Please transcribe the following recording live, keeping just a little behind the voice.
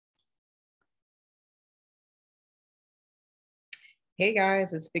Hey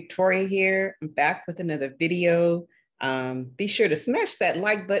guys, it's Victoria here. I'm back with another video. Be sure to smash that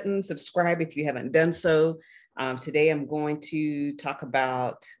like button, subscribe if you haven't done so. Today I'm going to talk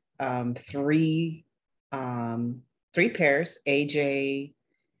about three pairs, AJ,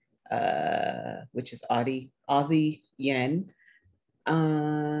 which is Aussie yen,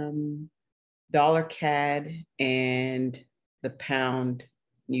 dollar CAD, and the pound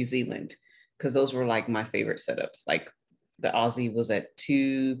New Zealand, because those were like my favorite setups. Like the Aussie was at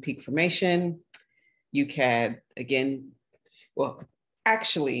 2 peak formation, UCAD again. Well,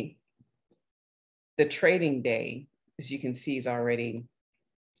 actually, the trading day, as you can see, is already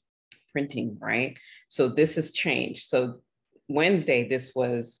printing, right? So this has changed. So Wednesday, this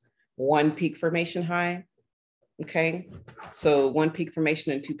was 1 peak formation high. Okay, so 1 peak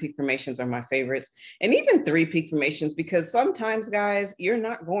formation and 2 peak formations are my favorites, and even 3 peak formations, because sometimes, guys, you're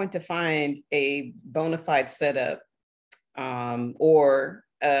not going to find a bona fide setup, or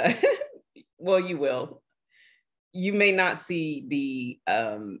well, you will. You may not see the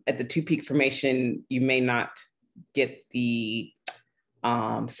at the 2 peak formation, you may not get the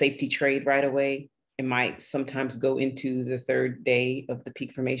safety trade right away. It might sometimes go into the 3rd day of the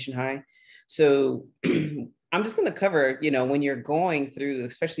peak formation high. So I'm just going to cover, when you're going through,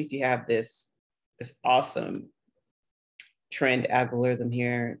 especially if you have this awesome trend algorithm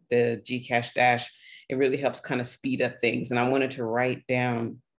here, the Gcash dash, it really helps kind of speed up things. And I wanted to write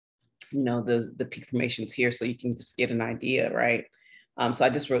down, the peak formations here so you can just get an idea, right? So I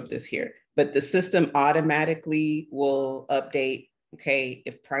just wrote this here, but the system automatically will update. Okay,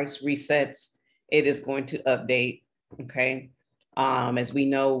 if price resets, it is going to update. Okay, as we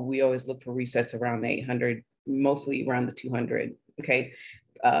know, we always look for resets around the 800, mostly around the 200. Okay,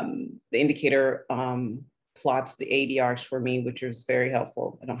 the indicator plots the ADRs for me, which is very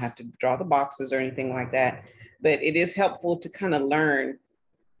helpful. I don't have to draw the boxes or anything like that, but it is helpful to kind of learn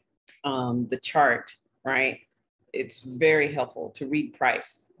the chart, right? It's very helpful to read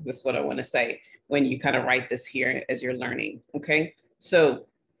price. That's what I want to say when you kind of write this here as you're learning. Okay, so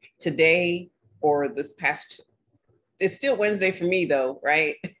today, or this past, it's still Wednesday for me though,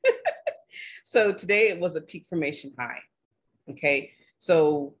 right? So today it was a peak formation high. Okay,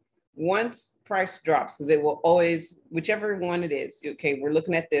 so once price drops, because it will always, whichever one it is, okay, we're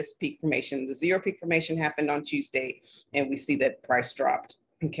looking at this peak formation. The 0 peak formation happened on Tuesday, and we see that price dropped.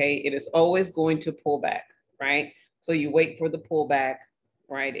 Okay, it is always going to pull back, right? So you wait for the pullback,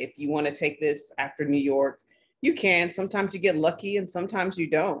 right? If you want to take this after New York, you can. Sometimes you get lucky and sometimes you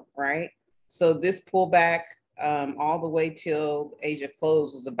don't, right? So this pullback all the way till Asia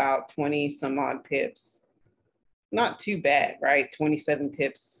close was about 20 some odd pips. Not too bad, right? 27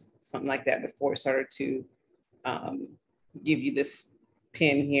 pips, something like that, before it started to give you this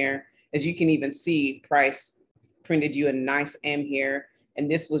pin here. As you can even see, price printed you a nice M here,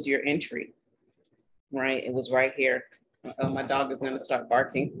 and this was your entry, right? It was right here. Oh, my dog is going to start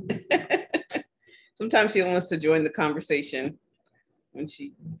barking. Sometimes she wants to join the conversation when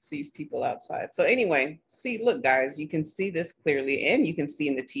she sees people outside. So anyway, see, look, guys, you can see this clearly, and you can see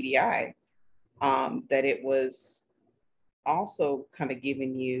in the TDI that it was also kind of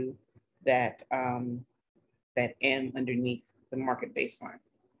giving you that that M underneath the market baseline.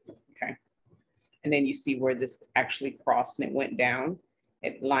 Okay, and then you see where this actually crossed and it went down.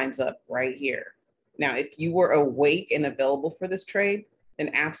 It lines up right here. Now, if you were awake and available for this trade,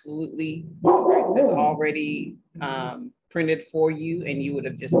 then absolutely price has already printed for you, and you would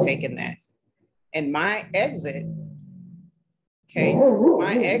have just taken that. And my exit, okay,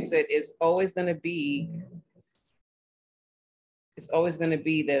 my exit is always going to be, it's always going to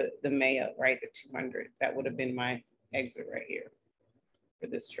be the Mayo, right? The 200. That would have been my exit right here for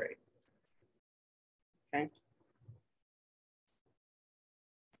this trade. Okay.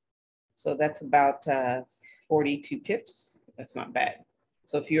 So that's about 42 pips. That's not bad.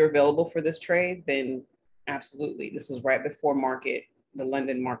 So if you're available for this trade, then absolutely. This was right before the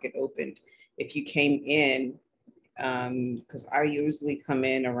London market opened. If you came in, because I usually come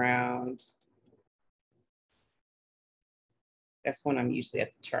in around, that's when I'm usually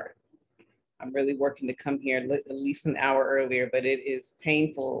at the chart. I'm really working to come here at least an hour earlier, but it is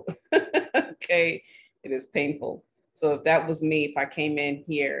painful. Okay, it is painful. So if that was me, if I came in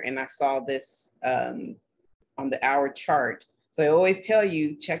here and I saw this on the hour chart, so I always tell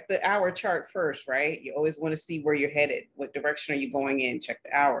you, check the hour chart first, right? You always want to see where you're headed. What direction are you going in? Check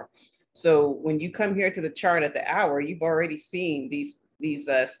the hour. So when you come here to the chart at the hour, you've already seen these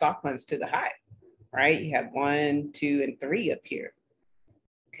stock runs to the high, right? You have 1, 2, and 3 up here.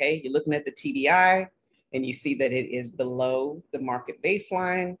 Okay, you're looking at the TDI and you see that it is below the market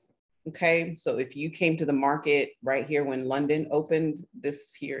baseline. Okay, so if you came to the market right here when London opened,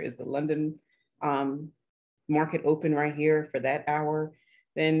 this here is the London market open right here for that hour,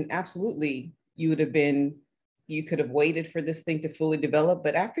 then absolutely you would have been, you could have waited for this thing to fully develop.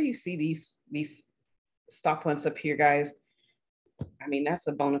 But after you see these stop hunts up here, guys, I mean, that's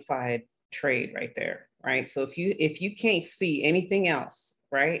a bona fide trade right there, right? So if you can't see anything else,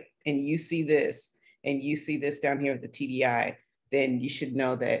 right, and you see this and you see this down here with the TDI, then you should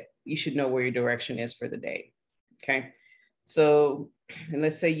know where your direction is for the day. Okay. So, and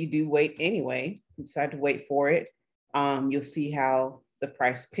let's say you do wait anyway, you decide to wait for it. You'll see how the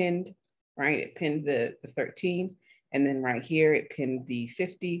price pinned, right? It pinned the 13, and then right here it pinned the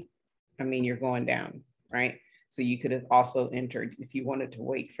 50. I mean, you're going down, right? So you could have also entered, if you wanted to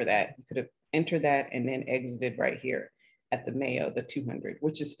wait for that, you could have entered that and then exited right here at the Mayo, the 200,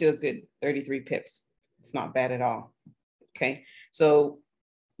 which is still good, 33 pips. It's not bad at all. Okay. So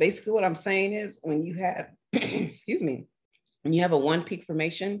basically what I'm saying is when you have, excuse me, when you have a one peak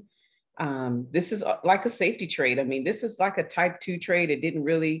formation, this is like a safety trade. I mean, this is like a type 2 trade. It didn't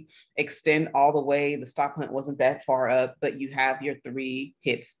really extend all the way. The stop hunt wasn't that far up, but you have your 3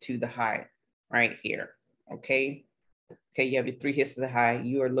 hits to the high right here. Okay. Okay. You have your 3 hits to the high.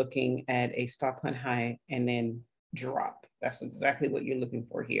 You are looking at a stop hunt high and then drop. That's exactly what you're looking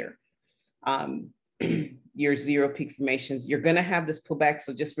for here. Your 0 peak formations, you're going to have this pullback.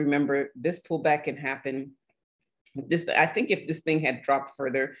 So just remember, this pullback can happen. I think if this thing had dropped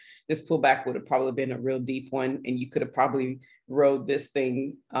further, this pullback would have probably been a real deep one, and you could have probably rode this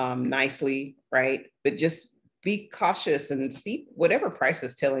thing nicely, right? But just be cautious and see whatever price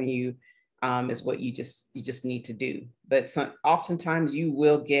is telling you is what you just need to do. But oftentimes you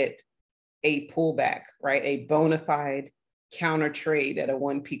will get a pullback, right? A bona fide counter trade at a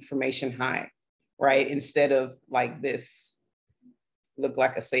 1 peak formation high, right? Instead of like this, look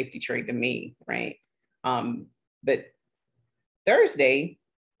like a safety trade to me, right? But Thursday,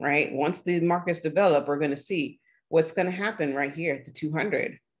 right, once the markets develop, we're going to see what's going to happen right here at the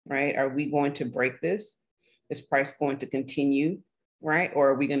 200, right? Are we going to break this? Is price going to continue, right? Or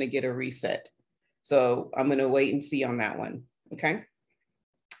are we going to get a reset? So I'm going to wait and see on that one, okay?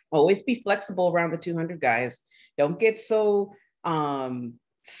 Always be flexible around the 200, guys. Don't get so hung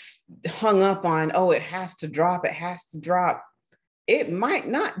up on, oh, it has to drop, it has to drop. It might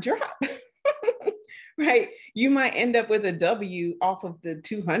not drop. Right? You might end up with a W off of the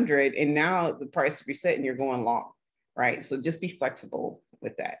 200 and now the price reset and you're going long, right? So just be flexible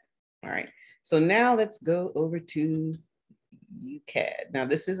with that. All right. So now let's go over to UCAD. Now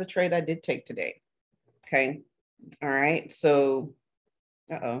this is a trade I did take today. Okay. All right. So,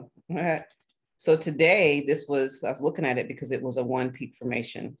 so today I was looking at it because it was a 1 peak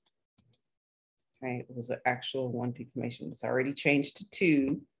formation. Right. It was an actual 1 peak formation. It's already changed to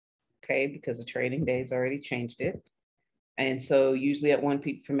 2. Okay, because the trading days already changed it. And so usually at 1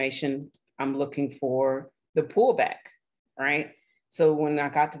 peak formation, I'm looking for the pullback, right? So when I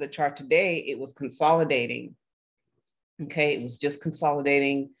got to the chart today, it was consolidating. Okay, it was just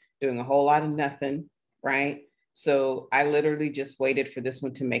consolidating, doing a whole lot of nothing, right? So I literally just waited for this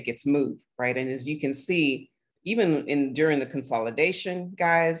one to make its move, right? And as you can see, even during the consolidation,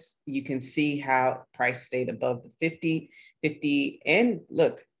 guys, you can see how price stayed above the 50, and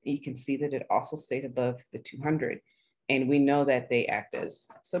look, you can see that it also stayed above the 200. And we know that they act as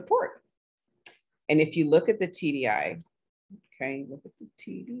support. And if you look at the TDI, okay, look at the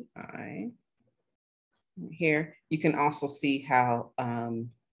TDI here, you can also see how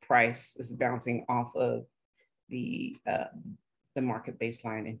price is bouncing off of the market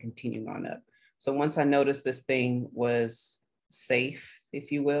baseline and continuing on up. So once I noticed this thing was safe,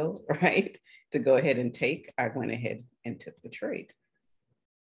 if you will, right, to go ahead and take, I went ahead and took the trade.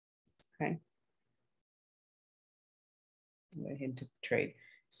 Okay. Go ahead and took the trade.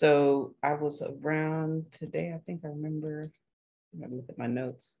 So I was around today, I think I remember, I'm gonna look at my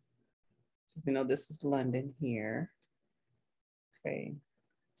notes. You know, this is London here. Okay.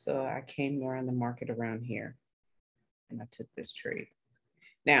 So I came around the market around here and I took this trade.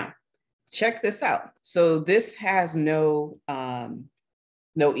 Now, check this out. So this has no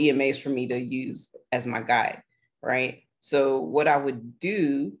EMAs for me to use as my guide, right? So what I would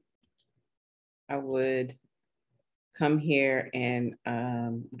do, I would come here and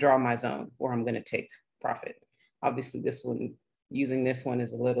draw my zone where I'm going to take profit. Obviously, this one, using this one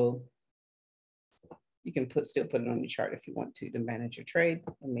is a little, you can still put it on your chart if you want to manage your trade.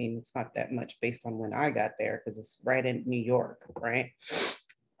 I mean, it's not that much based on when I got there because it's right in New York, right?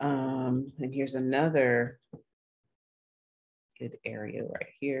 And here's another good area right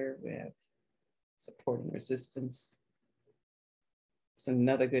here. We have support and resistance. It's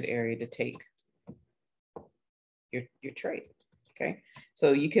another good area to take your trade. Okay,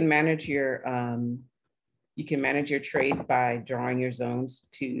 so you can manage your trade by drawing your zones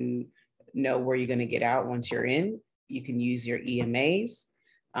to know where you're going to get out once you're in. You can use your EMAs,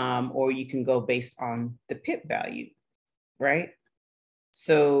 or you can go based on the pip value, right?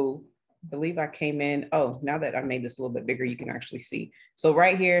 So I believe I came in. Oh, now that I made this a little bit bigger, you can actually see. So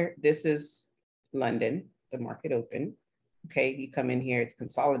right here, this is London, the market open. Okay, you come in here, it's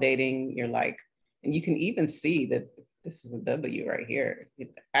consolidating. You're like, and you can even see that this is a W right here.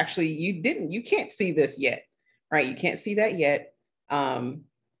 Actually, you can't see this yet, right? You can't see that yet.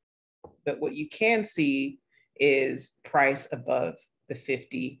 But what you can see is price above the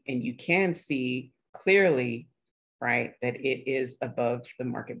 50, and you can see clearly, right, that it is above the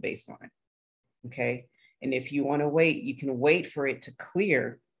market baseline. Okay, and if you want to wait, you can wait for it to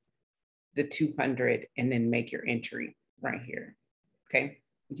clear the 200 and then make your entry right here. Okay,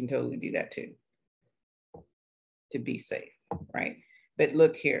 you can totally do that too to be safe, right? But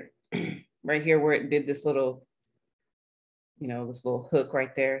look here, right here where it did this little, you know, this little hook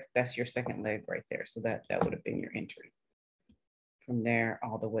right there, that's your second leg right there. So that would have been your entry. From there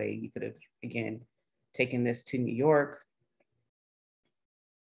all the way, you could have, again, taken this to New York.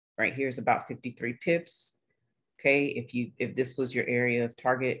 Right here is about 53 pips. Okay, if this was your area of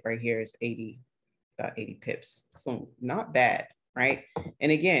target, right here is about 80 pips. So not bad, right?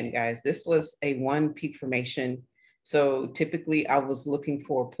 And again, guys, this was a one peak formation. So typically I was looking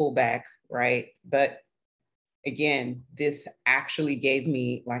for a pullback, right? But again, this actually gave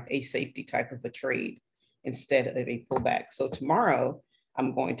me like a safety type of a trade instead of a pullback. So tomorrow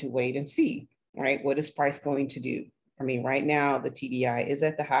I'm going to wait and see, right? What is price going to do? I mean, right now the TDI is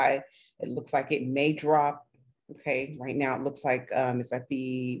at the high. It looks like it may drop. Okay, right now it looks like it's at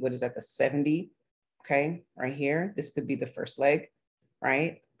the, what is that, the 70? Okay, right here. This could be the first leg,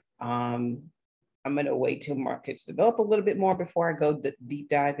 right? I'm going to wait till markets develop a little bit more before I go deep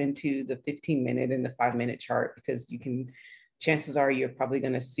dive into the 15-minute and the 5-minute chart, because you can, chances are you're probably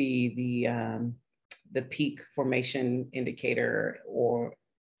going to see the peak formation indicator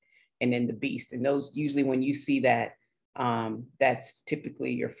and then the beast. And those usually, when you see that, that's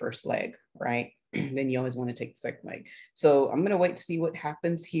typically your first leg, right? Then you always want to take the second leg. So I'm going to wait to see what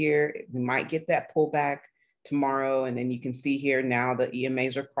happens here. We might get that pullback tomorrow. And then you can see here now the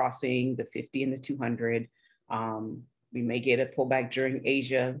EMAs are crossing the 50 and the 200. We may get a pullback during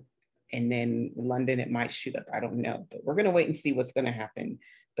Asia, and then London, it might shoot up. I don't know, but we're going to wait and see what's going to happen.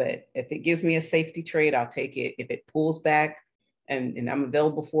 But if it gives me a safety trade, I'll take it. If it pulls back and I'm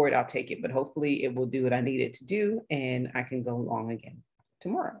available for it, I'll take it. But hopefully it will do what I need it to do, and I can go long again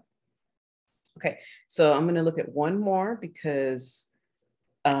tomorrow. Okay, so I'm going to look at one more, because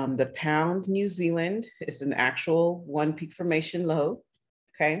the pound New Zealand is an actual one peak formation low.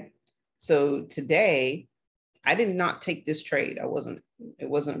 Okay, so today I did not take this trade. It wasn't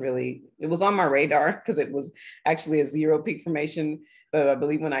really, it was on my radar because it was actually a zero peak formation. But I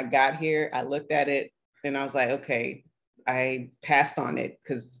believe when I got here, I looked at it and I was like, okay, I passed on it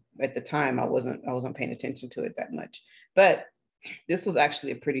because at the time I wasn't paying attention to it that much. But this was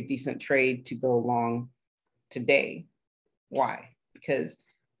actually a pretty decent trade to go long today. Why? Because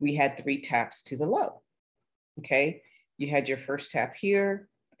we had 3 taps to the low. Okay, you had your first tap here,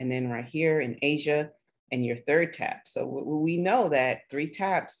 and then right here in Asia, and your third tap. So we know that 3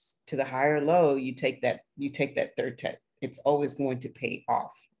 taps to the higher low, you take that third tap. It's always going to pay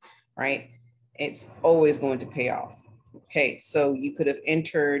off, right? It's always going to pay off. Okay, so you could have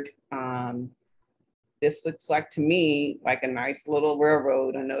entered, this looks like to me like a nice little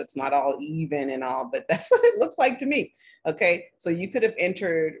railroad. I know it's not all even and all, but that's what it looks like to me. Okay, so you could have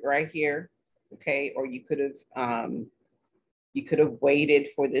entered right here, okay, or you could have waited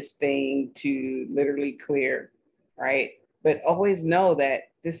for this thing to literally clear, right? But always know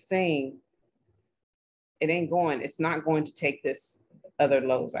that this thing, it's not going to take this other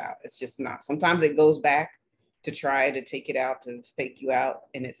lows out. It's just not. Sometimes it goes back to try to take it out, to fake you out,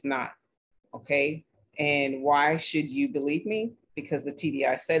 and it's not, okay? And why should you believe me? Because the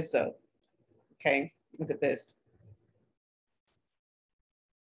TDI said so. Okay, look at this.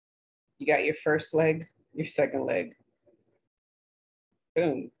 You got your first leg, your second leg.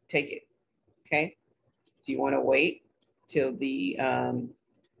 Boom, take it. Okay. Do you want to wait till the, you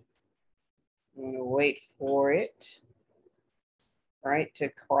want to wait for it, right, to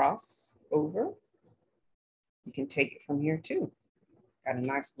cross over? You can take it from here too. Got a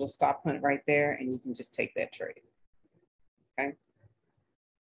nice little stop hunt right there, and you can just take that trade. Okay.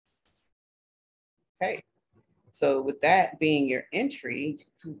 Okay. So with that being your entry,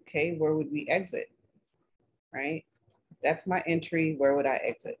 okay, where would we exit? Right? that's my entry. Where would I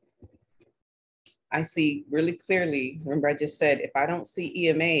exit? I see really clearly, remember I just said, if I don't see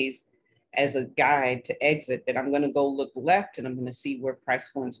EMAs as a guide to exit, then I'm going to go look left and I'm going to see where price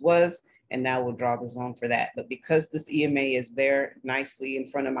points was, and now we'll draw the zone for that. But because this EMA is there nicely in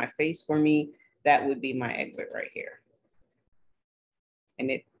front of my face for me, that would be my exit right here. And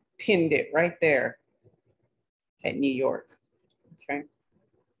it pinned it right there at New York. Okay.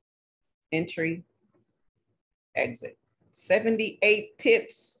 Entry, exit. 78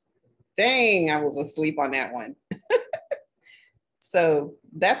 pips. Dang, I was asleep on that one. So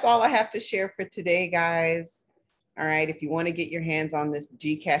that's all I have to share for today, guys. All right, if you want to get your hands on this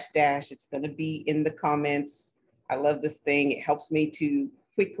Gcash Dash, it's going to be in the comments. I love this thing. It helps me to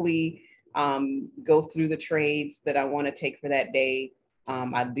quickly go through the trades that I want to take for that day.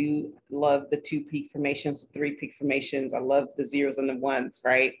 I do love the 2 peak formations, 3 peak formations. I love the zeros and the ones,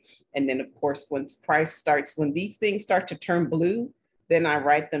 right? And then of course, once price starts, when these things start to turn blue, then I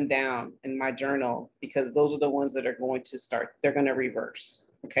write them down in my journal, because those are the ones that are going to start, they're going to reverse.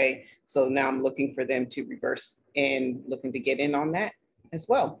 Okay. So now I'm looking for them to reverse and looking to get in on that as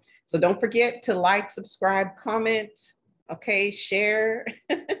well. So don't forget to like, subscribe, comment, okay, share.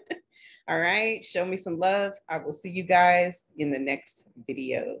 All right. Show me some love. I will see you guys in the next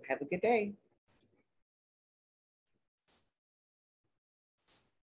video. Have a good day.